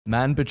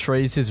Man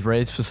betrays his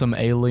race for some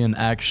alien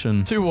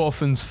action. Two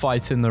orphans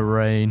fight in the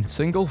rain.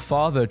 Single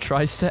father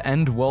tries to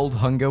end world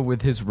hunger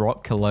with his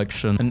rock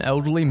collection. An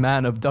elderly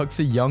man abducts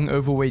a young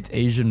overweight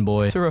Asian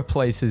boy to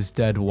replace his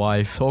dead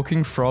wife.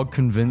 Talking frog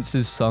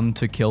convinces son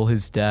to kill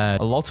his dad.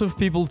 A lot of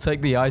people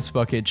take the ice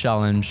bucket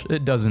challenge.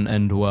 It doesn't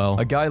end well.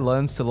 A guy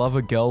learns to love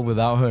a girl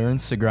without her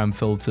Instagram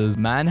filters.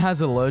 Man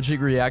has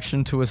allergic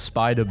reaction to a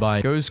spider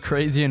bite. Goes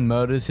crazy and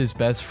murders his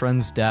best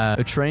friend's dad.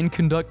 A train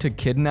conductor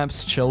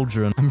kidnaps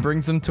children and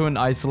brings them to an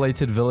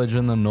isolated village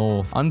in the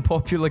north.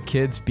 Unpopular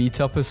kids beat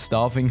up a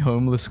starving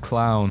homeless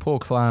clown. Poor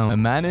clown. A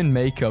man in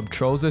makeup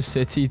trolls a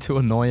city to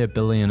annoy a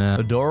billionaire.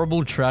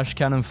 Adorable trash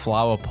can and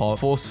flower pot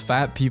force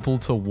fat people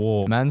to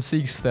war. Man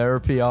seeks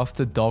therapy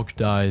after dog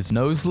dies.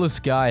 Noseless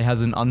guy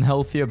has an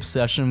unhealthy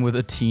obsession with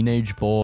a teenage boy.